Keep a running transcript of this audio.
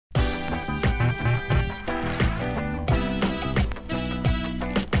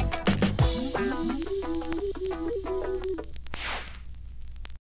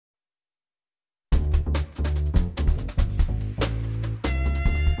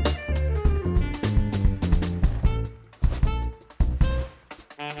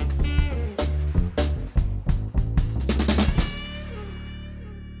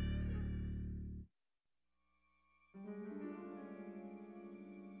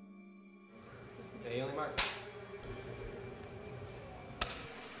Daily Mark.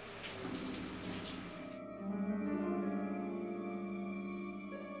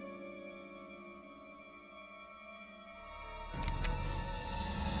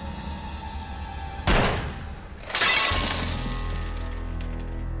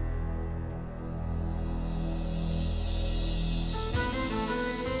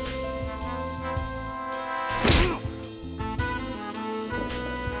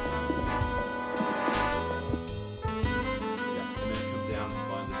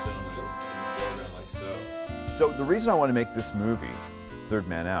 So the reason I wanted to make this movie, Third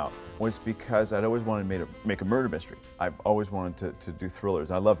Man Out, was because I'd always wanted to make a murder mystery. I've always wanted to do thrillers.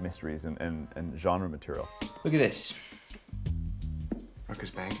 I love mysteries and genre material. Look at this.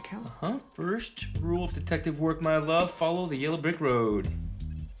 Rucker's bank account? First rule of detective work, my love, follow the yellow brick road.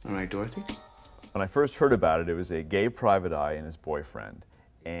 All right, Dorothy. When I first heard about it, it was a gay private eye and his boyfriend.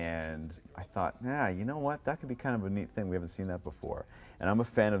 And I thought, you know what? That could be kind of a neat thing. We haven't seen that before. And I'm a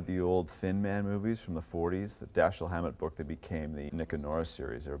fan of the old Thin Man movies from the 40s, the Dashiell Hammett book that became the Nick and Nora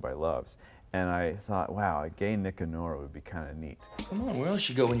series everybody loves. And I thought, wow, a gay Nick and Nora would be kind of neat. Come on, where else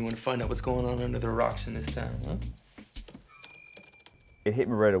you go when you want to find out what's going on under the rocks in this town, huh? It hit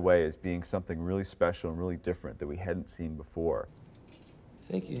me right away as being something really special and really different that we hadn't seen before.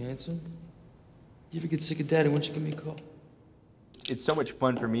 Thank you, handsome. You ever get sick of Daddy, why don't you give me a call? It's so much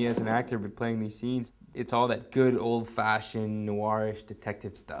fun for me as an actor playing these scenes. It's all that good old-fashioned noirish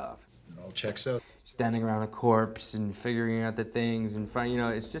detective stuff. It all checks out. Standing around a corpse and figuring out the things and finding,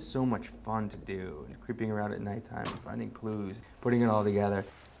 it's just so much fun to do. And creeping around at nighttime and finding clues, putting it all together.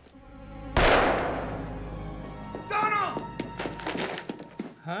 Donald!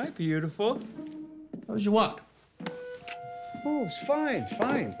 Hi, beautiful. How was your walk? Oh, it's fine,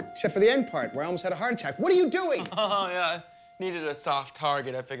 fine. Except for the end part where I almost had a heart attack. What are you doing? Oh, yeah. Needed a soft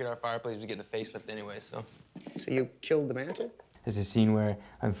target. I figured our fireplace was getting a facelift anyway, so. So you killed the mantle? There's a scene where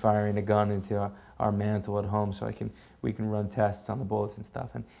I'm firing a gun into our mantle at home so we can run tests on the bullets and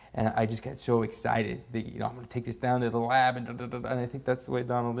stuff. And I just got so excited that, I'm gonna take this down to the lab and I think that's the way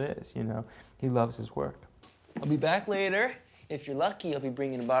Donald is, He loves his work. I'll be back later. If you're lucky, I'll be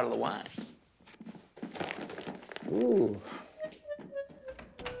bringing a bottle of wine. Ooh.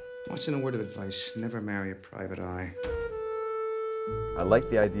 What's in a word of advice? Never marry a private eye. I like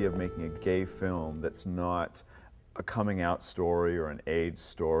the idea of making a gay film that's not a coming out story or an AIDS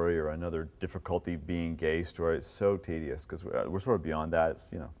story or another difficulty being gay story. It's so tedious because we're sort of beyond that.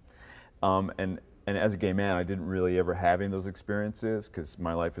 It's, and as a gay man, I didn't really ever have any of those experiences because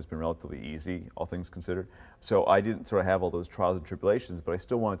my life has been relatively easy, all things considered. So I didn't sort of have all those trials and tribulations, but I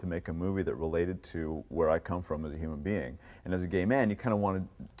still wanted to make a movie that related to where I come from as a human being. And as a gay man, you kind of wanted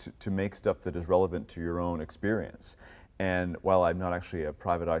to make stuff that is relevant to your own experience. And while I'm not actually a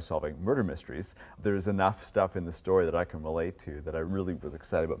private eye solving murder mysteries, there's enough stuff in the story that I can relate to that I really was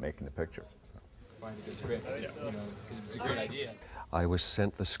excited about making the picture. Find a good script, because it's a great idea. I was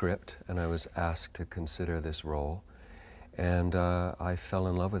sent the script and I was asked to consider this role. And I fell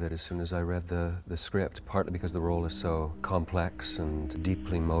in love with it as soon as I read the script, partly because the role is so complex and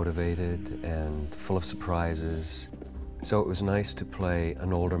deeply motivated and full of surprises. So it was nice to play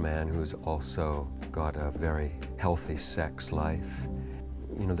an older man who's also got a very healthy sex life.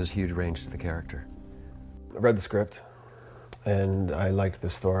 There's a huge range to the character. I read the script and I liked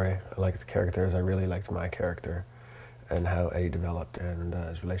the story. I liked the characters. I really liked my character and how Eddie developed and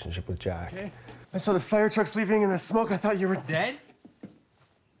his relationship with Jack. Okay. I saw the fire trucks leaving and the smoke. I thought you were dead.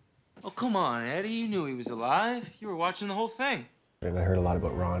 Oh, come on, Eddie. You knew he was alive. You were watching the whole thing. And I heard a lot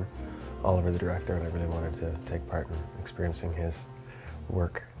about Ron Oliver, the director, and I really wanted to take part in experiencing his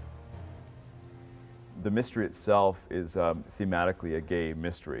work. The mystery itself is thematically a gay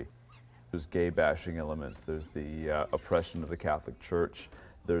mystery. There's gay bashing elements, there's the oppression of the Catholic Church,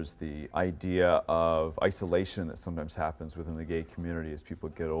 there's the idea of isolation that sometimes happens within the gay community as people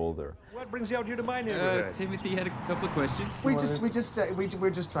get older. What brings you out here to my neighborhood? Timothy had a couple of questions. We're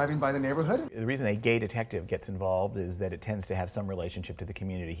just driving by the neighborhood. The reason a gay detective gets involved is that it tends to have some relationship to the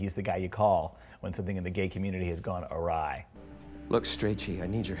community. He's the guy you call when something in the gay community has gone awry. Look, Strachey, I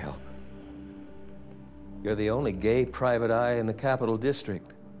need your help. You're the only gay private eye in the Capital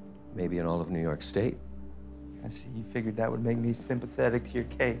District, maybe in all of New York State. I see. You figured that would make me sympathetic to your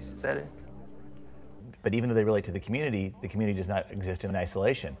case. Is that it? But even though they relate to the community does not exist in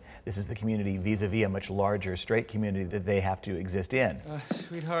isolation. This is the community vis-a-vis a much larger straight community that they have to exist in.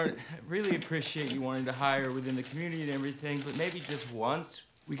 Sweetheart, I really appreciate you wanting to hire within the community and everything, but maybe just once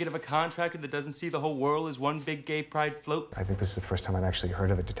we could have a contractor that doesn't see the whole world as one big gay pride float. I think this is the first time I've actually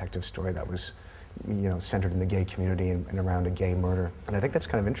heard of a detective story that was centered in the gay community and around a gay murder. And I think that's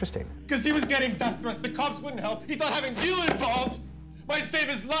kind of interesting. Because he was getting death threats. The cops wouldn't help. He thought having you involved might save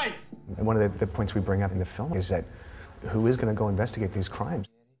his life. And one of the points we bring up in the film is that who is going to go investigate these crimes?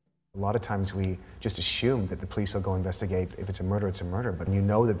 A lot of times we just assume that the police will go investigate. If it's a murder, it's a murder. But you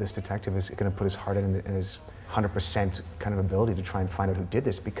know that this detective is going to put his heart in his 100% kind of ability to try and find out who did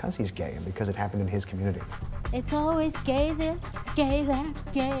this because he's gay and because it happened in his community. It's always gay this, gay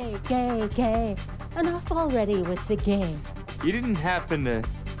that, gay, gay, gay. Enough already with the gay. You didn't happen to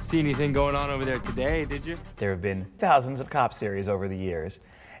see anything going on over there today, did you? There have been thousands of cop series over the years,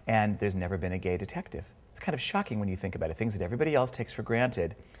 and there's never been a gay detective. It's kind of shocking when you think about it. Things that everybody else takes for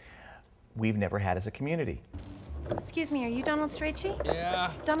granted, we've never had as a community. Excuse me, are you Donald Strachey?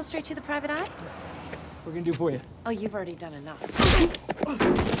 Yeah. Donald Strachey, the private eye? What can I do for you? Oh, you've already done enough.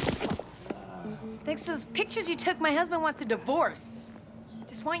 Thanks to those pictures you took, my husband wants a divorce.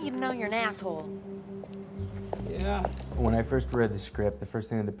 Just want you to know you're an asshole. Yeah. When I first read the script, the first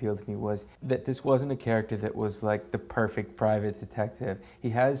thing that appealed to me was that this wasn't a character that was like the perfect private detective. He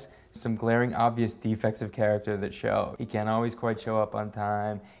has some glaring obvious defects of character that show. He can't always quite show up on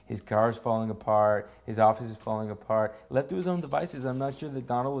time, his car's falling apart, his office is falling apart. Left to his own devices, I'm not sure that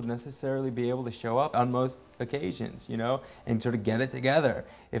Donald would necessarily be able to show up on most occasions, and sort of get it together,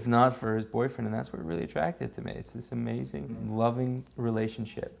 if not for his boyfriend, and that's what really attracted to me. It's this amazing, loving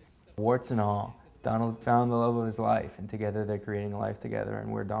relationship, warts and all. Donald found the love of his life, and together they're creating a life together.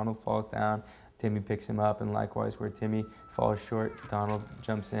 And where Donald falls down, Timmy picks him up, and likewise where Timmy falls short, Donald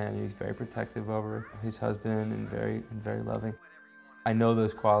jumps in. He's very protective over his husband and very loving. I know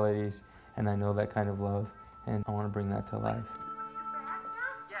those qualities, and I know that kind of love, and I want to bring that to life.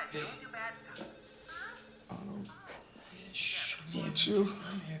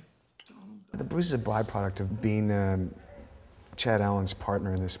 The Bruce is a byproduct of being Chad Allen's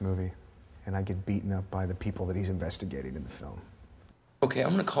partner in this movie. And I get beaten up by the people that he's investigating in the film. Okay,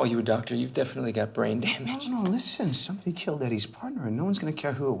 I'm gonna call you a doctor. You've definitely got brain damage. No, listen. Somebody killed Eddie's partner, and no one's gonna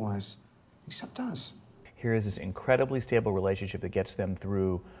care who it was, except us. Here is this incredibly stable relationship that gets them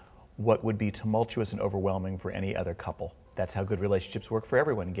through what would be tumultuous and overwhelming for any other couple. That's how good relationships work for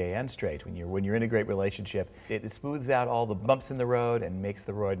everyone, gay and straight. When you're in a great relationship, it smooths out all the bumps in the road and makes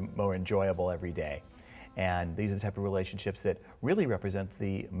the road more enjoyable every day. And these are the type of relationships that really represent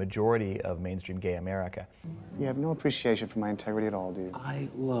the majority of mainstream gay America. You have no appreciation for my integrity at all, do you? I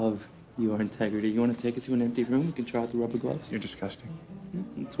love your integrity. You want to take it to an empty room? We can try out the rubber gloves. You're disgusting.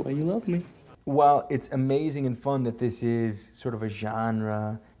 That's why you love me. While it's amazing and fun that this is sort of a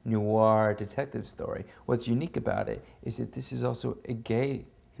genre noir detective story, what's unique about it is that this is also a gay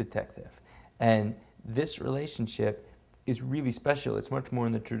detective. And this relationship is really special. It's much more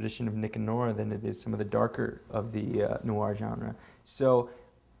in the tradition of Nick and Nora than it is some of the darker of the noir genre. So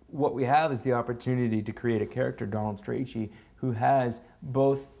what we have is the opportunity to create a character, Donald Strachey, who has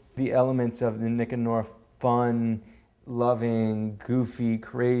both the elements of the Nick and Nora fun, loving, goofy,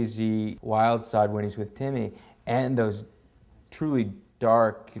 crazy, wild side when he's with Timmy, and those truly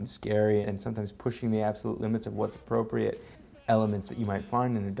dark and scary and sometimes pushing the absolute limits of what's appropriate elements that you might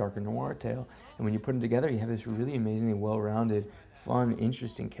find in a darker noir tale. And when you put them together, you have this really amazingly well-rounded, fun,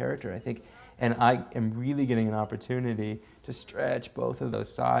 interesting character, I think. And I am really getting an opportunity to stretch both of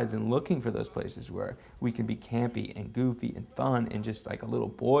those sides and looking for those places where we can be campy and goofy and fun and just like a little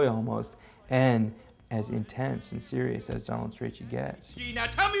boy almost, and as intense and serious as Donald Strachey gets. Now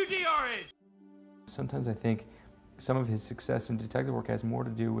tell me who DR is! Sometimes I think some of his success in detective work has more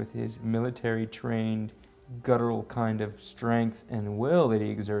to do with his military-trained, guttural kind of strength and will that he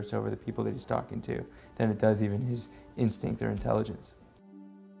exerts over the people that he's talking to than it does even his instinct or intelligence.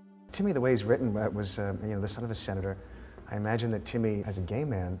 Timmy, the way he's written, was the son of a senator. I imagine that Timmy, as a gay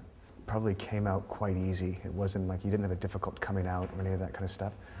man, probably came out quite easy. It wasn't like he didn't have a difficult coming out or any of that kind of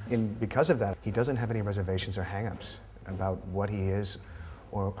stuff. And because of that, he doesn't have any reservations or hang-ups about what he is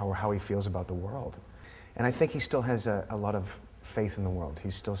or how he feels about the world. And I think he still has a lot of faith in the world.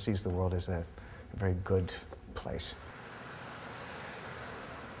 He still sees the world as a very good place.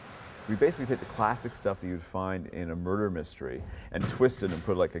 We basically take the classic stuff that you'd find in a murder mystery and twist it and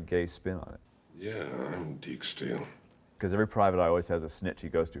put like a gay spin on it. Yeah, I'm Deke Steele. Because every private eye always has a snitch he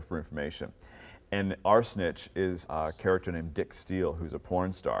goes to for information. And our snitch is a character named Dick Steele, who's a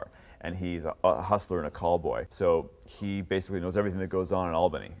porn star. And he's a hustler and a call boy. So he basically knows everything that goes on in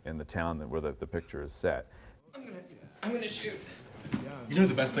Albany, in the town where the picture is set. I'm gonna shoot. You know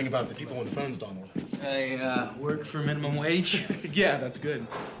the best thing about the people on the phones, Donald? I work for minimum wage. Yeah, that's good.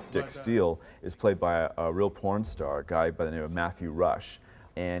 Dick Steele is played by a real porn star, a guy by the name of Matthew Rush.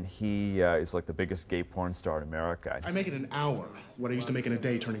 and he is like the biggest gay porn star in America. I make it an hour what I used to make in a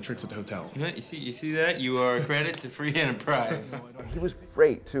day turning tricks at the hotel. You see that? You are a credit to free enterprise. He was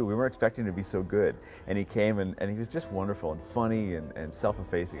great too. We weren't expecting him to be so good, and he came and he was just wonderful and funny and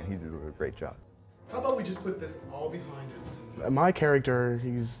self-effacing, and he did a great job. How about we just put this all behind us? My character,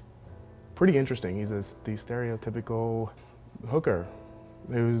 he's pretty interesting. He's the stereotypical hooker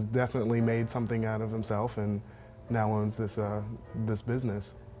who's definitely made something out of himself and now owns this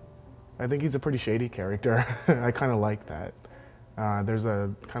business. I think he's a pretty shady character. I kind of like that. There's a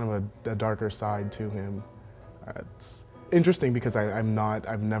kind of a darker side to him. It's interesting because I've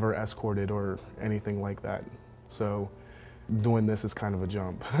never escorted or anything like that. So doing this is kind of a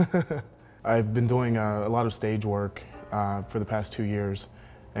jump. I've been doing a lot of stage work for the past 2 years,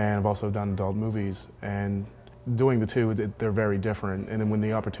 and I've also done adult movies. And doing the two, they're very different. And when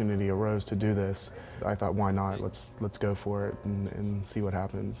the opportunity arose to do this, I thought, why not? Let's go for it and see what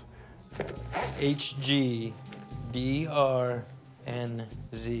happens. HGDRNZ.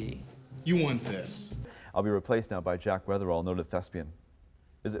 You want this? I'll be replaced now by Jack Weatherall, noted thespian.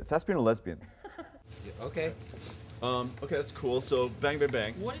 Is it thespian or lesbian? Yeah, okay. Okay, that's cool. So bang, bang,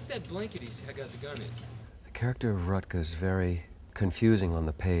 bang. What is that blanket he's got the gun in? The character of Rutka is very confusing on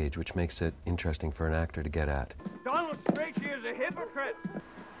the page, which makes it interesting for an actor to get at. Donald Strachey is a hypocrite.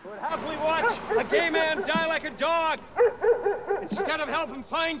 Would happily watch a gay man die like a dog instead of help him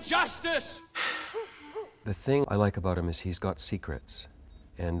find justice. The thing I like about him is he's got secrets,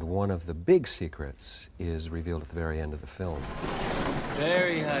 and one of the big secrets is revealed at the very end of the film.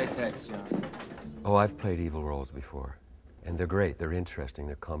 Very high tech, John. Oh, I've played evil roles before, and they're great, they're interesting,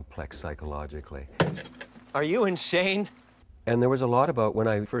 they're complex psychologically. Are you insane? And there was a lot about when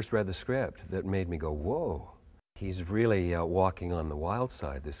I first read the script that made me go, whoa, he's really walking on the wild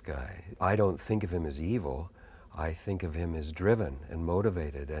side, this guy. I don't think of him as evil. I think of him as driven and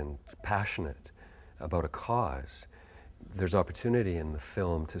motivated and passionate about a cause. There's opportunity in the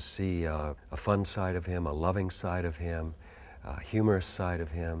film to see a fun side of him, a loving side of him, a humorous side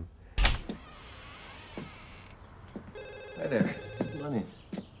of him. Hi there. Come on in.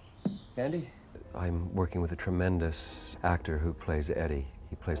 Candy? I'm working with a tremendous actor who plays Eddie.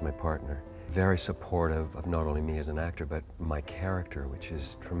 He plays my partner. Very supportive of not only me as an actor, but my character, which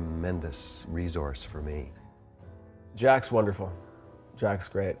is a tremendous resource for me. Jack's wonderful. Jack's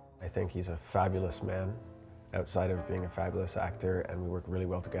great. I think he's a fabulous man outside of being a fabulous actor, and we work really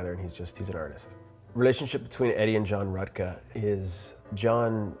well together, and he's an artist. Relationship between Eddie and John Rutka is,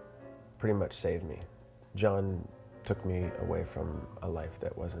 John pretty much saved me. John took me away from a life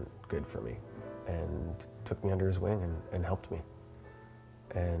that wasn't good for me, and took me under his wing and helped me.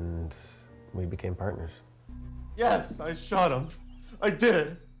 And we became partners. Yes, I shot him. I did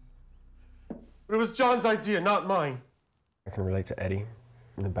it. But it was John's idea, not mine. I can relate to Eddie.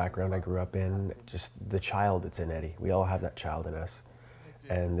 In the background I grew up in, just the child that's in Eddie. We all have that child in us.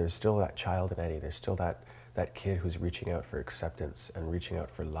 And there's still that child in Eddie. There's still that kid who's reaching out for acceptance and reaching out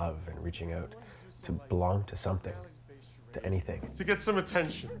for love and reaching out to belong to something, to anything. To get some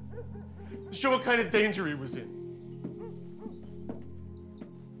attention. To show what kind of danger he was in.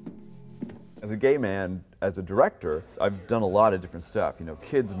 As a gay man, as a director, I've done a lot of different stuff, you know,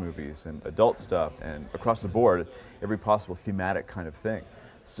 kids movies and adult stuff, and across the board, every possible thematic kind of thing.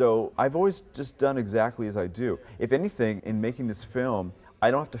 So I've always just done exactly as I do. If anything, in making this film, I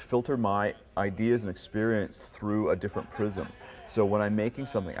don't have to filter my ideas and experience through a different prism. So when I'm making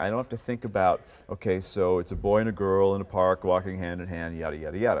something, I don't have to think about, okay, so it's a boy and a girl in a park walking hand in hand, yada,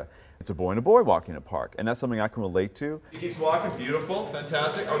 yada, yada. It's a boy and a boy walking in a park, and that's something I can relate to. He keeps walking, beautiful,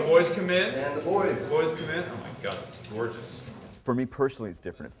 fantastic. Our boys come in. And the boys. The boys come in. Oh my God, it's gorgeous. For me personally, it's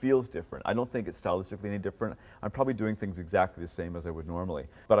different. It feels different. I don't think it's stylistically any different. I'm probably doing things exactly the same as I would normally.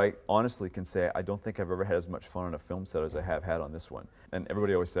 But I honestly can say I don't think I've ever had as much fun on a film set as I have had on this one. And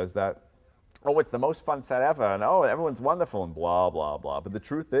everybody always says that. Oh, it's the most fun set ever, and oh, everyone's wonderful, and blah, blah, blah. But the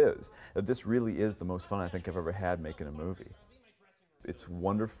truth is that this really is the most fun I think I've ever had making a movie. It's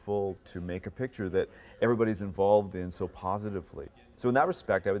wonderful to make a picture that everybody's involved in so positively. So in that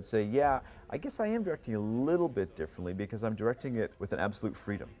respect, I would say, yeah, I guess I am directing a little bit differently because I'm directing it with an absolute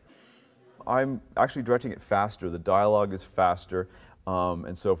freedom. I'm actually directing it faster. The dialogue is faster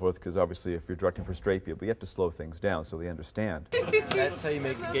and so forth, because obviously if you're directing for straight people, you have to slow things down so they understand. That's how you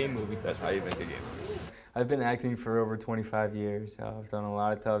make a gay movie. That's how you make a gay movie. I've been acting for over 25 years. I've done a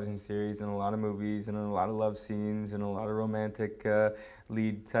lot of television series and a lot of movies and a lot of love scenes and a lot of romantic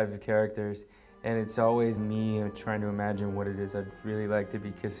lead type of characters. And it's always me trying to imagine what it is I'd really like to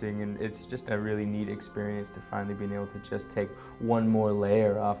be kissing, and it's just a really neat experience to finally being able to just take one more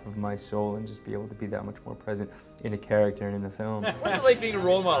layer off of my soul and just be able to be that much more present in a character and in a film. What's it like being a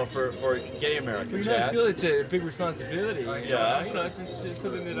role model for gay America, I Chad? feel it's a big responsibility. Yeah. You know, it's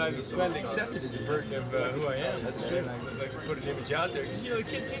something that I've gladly accepted as a burden of who I am. That's true. And I'd like to put an image out there. Because, you know, the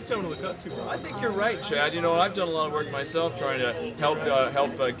kids need someone to look up to. I think you're right, Chad. You know, I've done a lot of work myself trying to help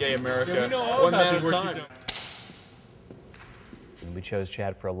gay America, Yeah, we know all one about man the at a work time. you've done. And we chose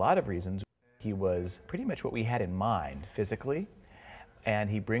Chad for a lot of reasons. He was pretty much what we had in mind physically, and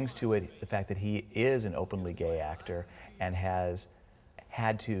he brings to it the fact that he is an openly gay actor and has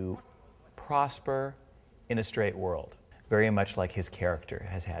had to prosper in a straight world, very much like his character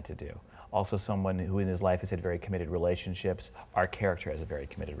has had to do. Also someone who in his life has had very committed relationships. Our character has a very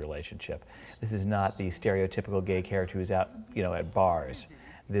committed relationship. This is not the stereotypical gay character who's out, you know, at bars.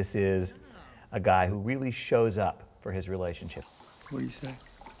 This is a guy who really shows up for his relationship. What do you say?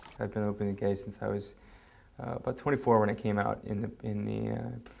 I've been openly gay since I was about 24 when I came out in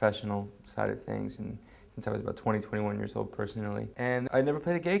the professional side of things, and since I was about 20, 21 years old personally. And I never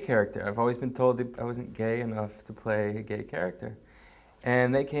played a gay character. I've always been told that I wasn't gay enough to play a gay character.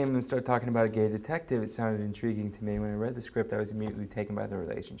 And they came and started talking about a gay detective. It sounded intriguing to me. When I read the script, I was immediately taken by the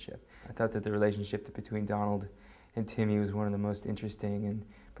relationship. I thought that the relationship between Donald and Timmy was one of the most interesting and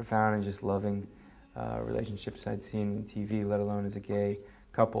profound and just loving relationships I'd seen on TV, let alone as a gay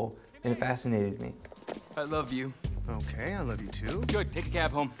couple, and it fascinated me. I love you. Okay, I love you too. Good, take a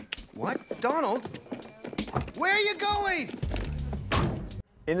cab home. What? Donald? Where are you going?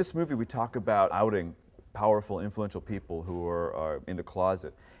 In this movie, we talk about outing powerful, influential people who are in the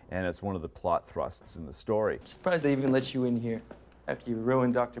closet, and it's one of the plot thrusts in the story. I'm surprised they even let you in here after you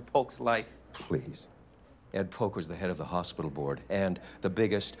ruined Dr. Polk's life. Please. Ed Polk was the head of the hospital board and the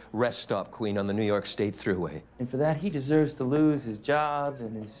biggest rest stop queen on the New York State Thruway. And for that, he deserves to lose his job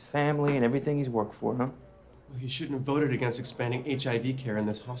and his family and everything he's worked for, huh? Well, he shouldn't have voted against expanding HIV care in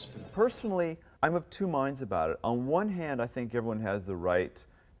this hospital. Personally, I'm of two minds about it. On one hand, I think everyone has the right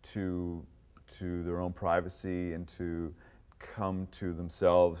to their own privacy and to come to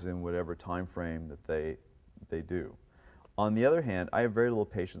themselves in whatever time frame that they do. On the other hand, I have very little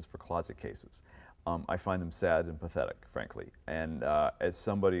patience for closet cases. I find them sad and pathetic, frankly. And as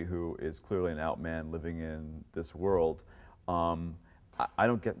somebody who is clearly an out man living in this world, I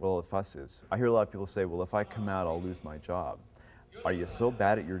don't get what all the fuss is. I hear a lot of people say, well, if I come out, I'll lose my job. Are you so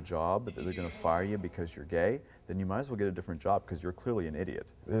bad at your job that they're going to fire you because you're gay? Then you might as well get a different job because you're clearly an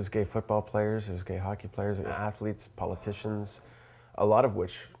idiot. There's gay football players, there's gay hockey players, athletes, politicians, a lot of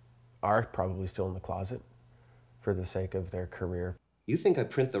which are probably still in the closet for the sake of their career. You think I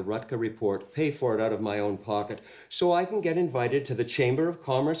print the Rutka report, pay for it out of my own pocket, so I can get invited to the Chamber of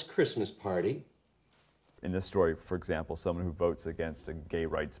Commerce Christmas party? In this story, for example, someone who votes against a gay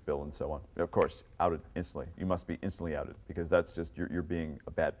rights bill and so on, of course, outed instantly. You must be instantly outed because that's just, you're being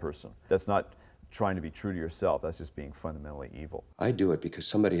a bad person. That's not trying to be true to yourself, that's just being fundamentally evil. I do it because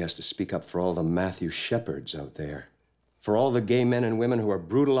somebody has to speak up for all the Matthew Shepherds out there, for all the gay men and women who are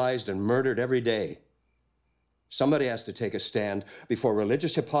brutalized and murdered every day. Somebody has to take a stand before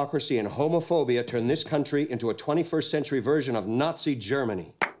religious hypocrisy and homophobia turn this country into a 21st century version of Nazi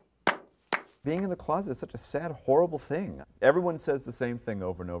Germany. Being in the closet is such a sad, horrible thing. Everyone says the same thing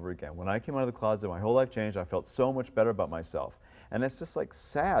over and over again. When I came out of the closet, my whole life changed. I felt so much better about myself. And it's just like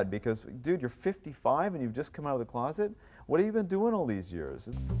sad because, dude, you're 55 and you've just come out of the closet? What have you been doing all these years?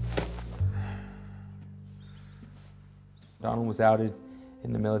 Donald was outed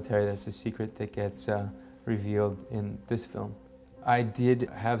in the military. That's a secret that gets revealed in this film. I did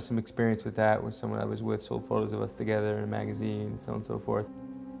have some experience with that with someone I was with, sold photos of us together in a magazine and so on and so forth.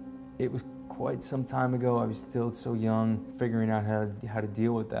 It was quite some time ago. I was still so young. Figuring out how to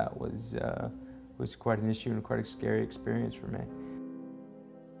deal with that was quite an issue and quite a scary experience for me.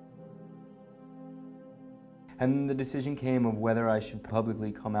 And the decision came of whether I should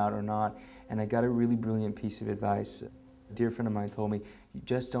publicly come out or not, and I got a really brilliant piece of advice. A dear friend of mine told me, you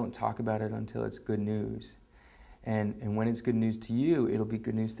just don't talk about it until it's good news. And when it's good news to you, it'll be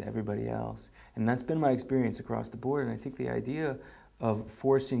good news to everybody else. And that's been my experience across the board, and I think the idea of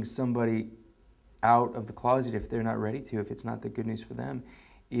forcing somebody out of the closet if they're not ready to, if it's not the good news for them,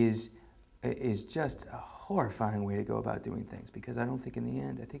 is just a horrifying way to go about doing things, because I don't think in the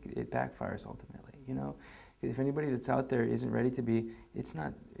end, I think it backfires ultimately, you know? If anybody that's out there isn't ready to be, it's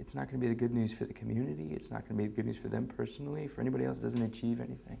not going to be the good news for the community, it's not going to be the good news for them personally, for anybody else, it doesn't achieve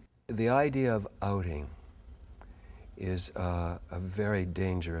anything. The idea of outing is a very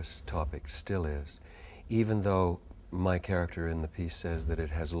dangerous topic, still is, even though My character in the piece says that it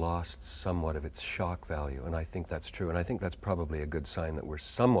has lost somewhat of its shock value, and I think that's true, and I think that's probably a good sign that we're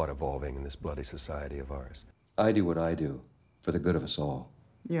somewhat evolving in this bloody society of ours. I do what I do for the good of us all.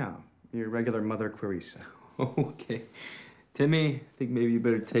 Yeah, your regular Mother Clarissa. Okay. Timmy, I think maybe you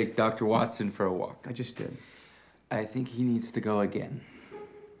better take Dr. Watson for a walk. I just did. I think he needs to go again.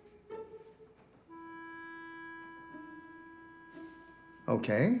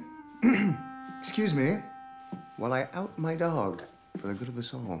 Okay. Excuse me while I out my dog for the good of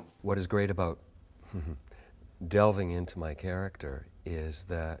us all. What is great about delving into my character is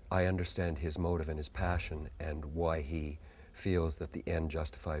that I understand his motive and his passion and why he feels that the end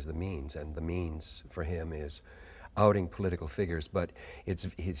justifies the means, and the means for him is outing political figures, but it's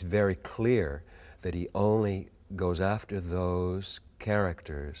very clear that he only goes after those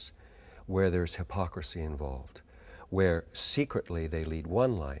characters where there's hypocrisy involved, where secretly they lead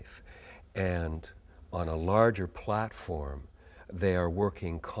one life, and on a larger platform they are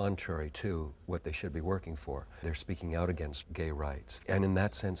working contrary to what they should be working for. They're speaking out against gay rights. And in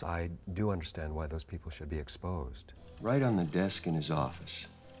that sense, I do understand why those people should be exposed. Right on the desk in his office.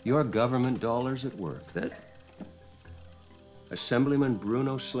 Your government dollars at work. That Assemblyman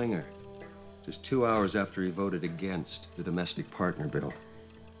Bruno Slinger, just 2 hours after he voted against the domestic partner bill.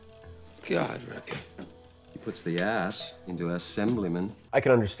 God, Ricky. He puts the ass into Assemblyman. I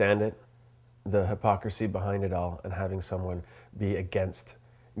can understand it, the hypocrisy behind it all, and having someone be against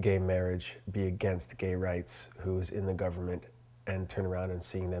gay marriage, be against gay rights, who's in the government, and turn around and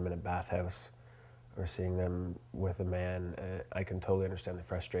seeing them in a bathhouse or seeing them with a man. I can totally understand the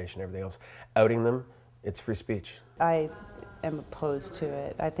frustration, everything else. Outing them, it's free speech. I am opposed to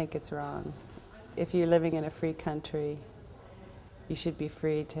it. I think it's wrong. If you're living in a free country, you should be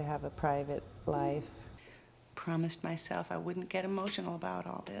free to have a private life. Promised myself I wouldn't get emotional about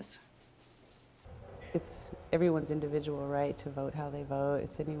all this. It's everyone's individual right to vote how they vote.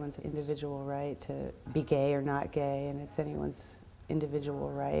 It's anyone's individual right to be gay or not gay, and it's anyone's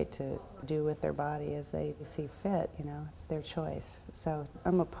individual right to do with their body as they see fit, you know, it's their choice. So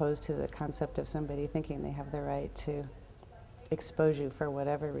I'm opposed to the concept of somebody thinking they have the right to expose you for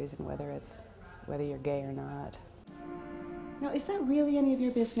whatever reason, whether you're gay or not. Now, is that really any of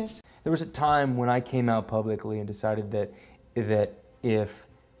your business? There was a time when I came out publicly and decided that if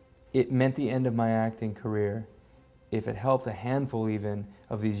it meant the end of my acting career, if it helped a handful even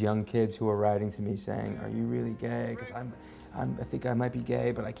of these young kids who were writing to me saying, "Are you really gay? Because I think I might be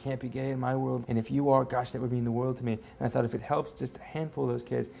gay, but I can't be gay in my world. And if you are, gosh, that would mean the world to me." And I thought if it helps just a handful of those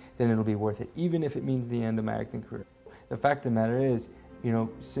kids, then it'll be worth it, even if it means the end of my acting career. The fact of the matter is, you know,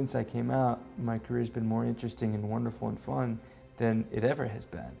 since I came out, my career's been more interesting and wonderful and fun than it ever has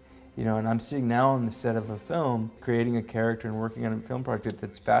been. You know, and I'm sitting now on the set of a film, creating a character and working on a film project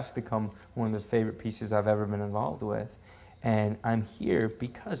that's fast become one of the favorite pieces I've ever been involved with. And I'm here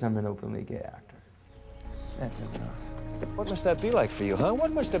because I'm an openly gay actor. That's enough. What must that be like for you, huh?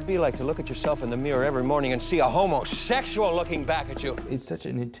 What must it be like to look at yourself in the mirror every morning and see a homosexual looking back at you? It's such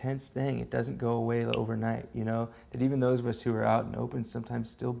an intense thing. It doesn't go away overnight, you know? That even those of us who are out and open sometimes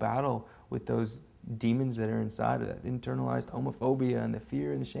still battle with those demons that are inside of that internalized homophobia and the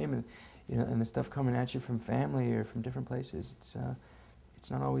fear and the shame and, you know, and the stuff coming at you from family or from different places.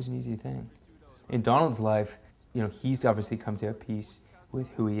 It's not always an easy thing. In Donald's life, you know, he's obviously come to a peace with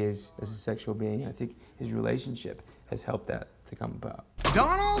who he is as a sexual being. I think his relationship has helped that to come about.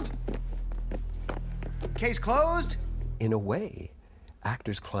 Donald? Case closed? In a way,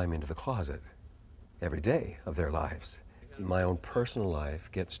 actors climb into the closet every day of their lives. My own personal life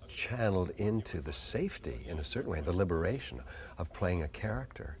gets channeled into the safety, in a certain way, the liberation of playing a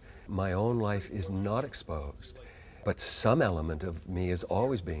character. My own life is not exposed, but some element of me is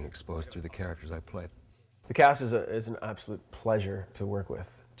always being exposed through the characters I play. The cast is an absolute pleasure to work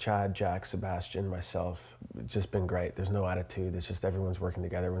with. Chad, Jack, Sebastian, myself, it's just been great. There's no attitude, it's just everyone's working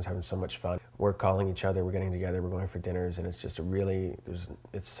together, everyone's having so much fun. We're calling each other, we're getting together, we're going for dinners, and it's just a really,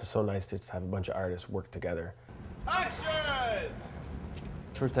 it's so nice to have a bunch of artists work together. Action!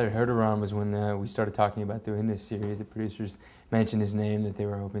 First I heard of Ron was when we started talking about doing this series. The producers mentioned his name, that they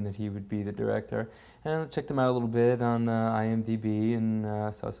were hoping that he would be the director. And I checked him out a little bit on IMDb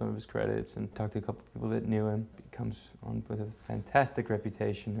and saw some of his credits and talked to a couple people that knew him. He comes on with a fantastic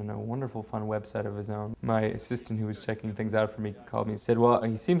reputation and a wonderful, fun website of his own. My assistant who was checking things out for me called me and said, "Well,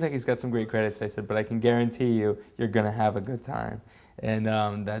 he seems like he's got some great credits." I said, "But I can guarantee you, you're gonna have a good time." And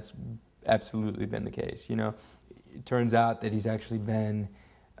that's absolutely been the case. You know, it turns out that he's actually been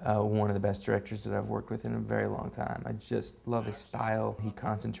one of the best directors that I've worked with in a very long time. I just love his style. He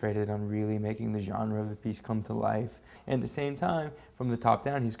concentrated on really making the genre of the piece come to life. And at the same time, from the top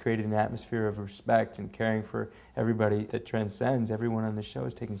down, he's created an atmosphere of respect and caring for everybody that transcends. Everyone on the show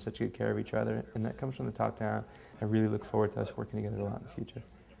is taking such good care of each other, and that comes from the top down. I really look forward to us working together a lot in the future.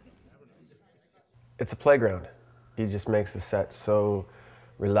 It's a playground. He just makes the set so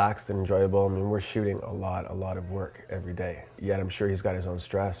relaxed and enjoyable. I mean, we're shooting a lot of work every day. Yet I'm sure he's got his own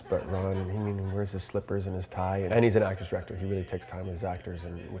stress, but Ron, he wears his slippers and his tie, and he's an actor's director. He really takes time with his actors,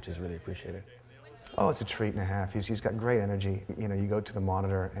 which is really appreciated. Oh, it's a treat and a half. He's got great energy. You know, you go to the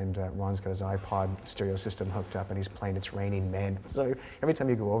monitor and Ron's got his iPod stereo system hooked up and he's playing It's Raining Men. So every time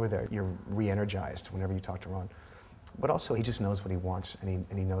you go over there, you're re-energized whenever you talk to Ron. But also, he just knows what he wants and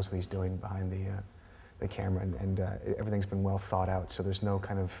he knows what he's doing behind the camera, and everything's been well thought out, so there's no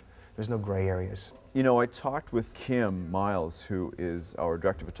gray areas. You know, I talked with Kim Miles, who is our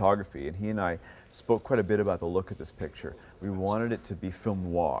director of photography, and he and I spoke quite a bit about the look of this picture. We wanted it to be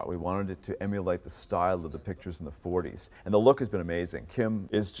film noir. We wanted it to emulate the style of the pictures in the 40s. And the look has been amazing. Kim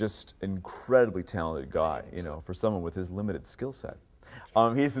is just an incredibly talented guy, you know, for someone with his limited skill set.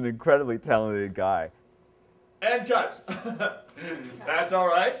 He's an incredibly talented guy. And cut. That's all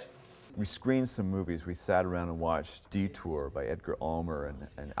right. We screened some movies. We sat around and watched Detour by Edgar Ulmer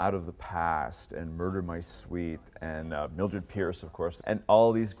and Out of the Past and Murder My Sweet and Mildred Pierce, of course, and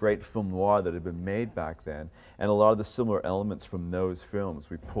all these great film noir that had been made back then. And a lot of the similar elements from those films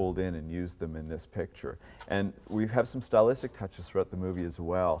we pulled in and used them in this picture. And we have some stylistic touches throughout the movie as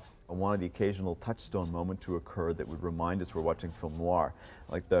well. I wanted the occasional touchstone moment to occur that would remind us we're watching film noir.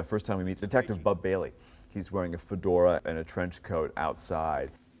 Like the first time we meet Detective Bub Bailey. He's wearing a fedora and a trench coat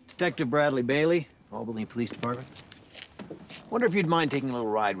outside. Detective Bradley Bailey, Albany Police Department. Wonder if you'd mind taking a little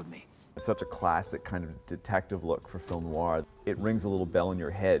ride with me. It's such a classic kind of detective look for film noir. It rings a little bell in your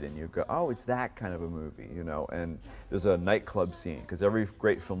head and you go, oh, it's that kind of a movie, you know. And there's a nightclub scene, because every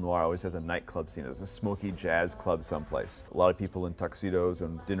great film noir always has a nightclub scene. There's a smoky jazz club someplace. A lot of people in tuxedos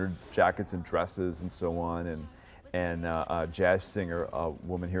and dinner jackets and dresses and so on. And a jazz singer, a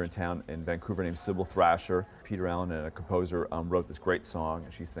woman here in town in Vancouver named Sybil Thrasher. Peter Allen, and a composer, wrote this great song,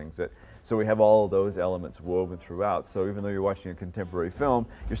 and she sings it. So we have all of those elements woven throughout. So even though you're watching a contemporary film,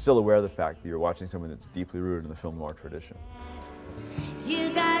 you're still aware of the fact that you're watching something that's deeply rooted in the film noir tradition. You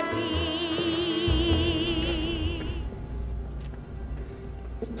got heat.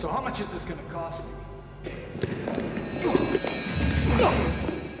 So how much is this going to cost me?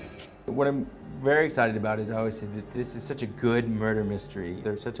 What I'm very excited about is I always say that this is such a good murder mystery.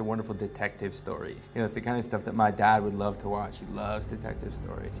 They're such a wonderful detective stories. You know, it's the kind of stuff that my dad would love to watch. He loves detective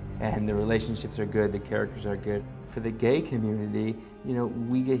stories. And the relationships are good, the characters are good. For the gay community, you know,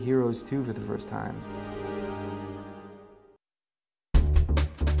 we get heroes too for the first time.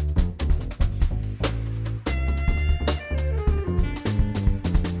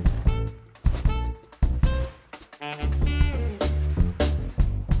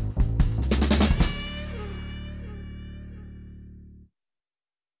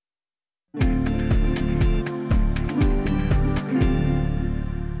 Thank you.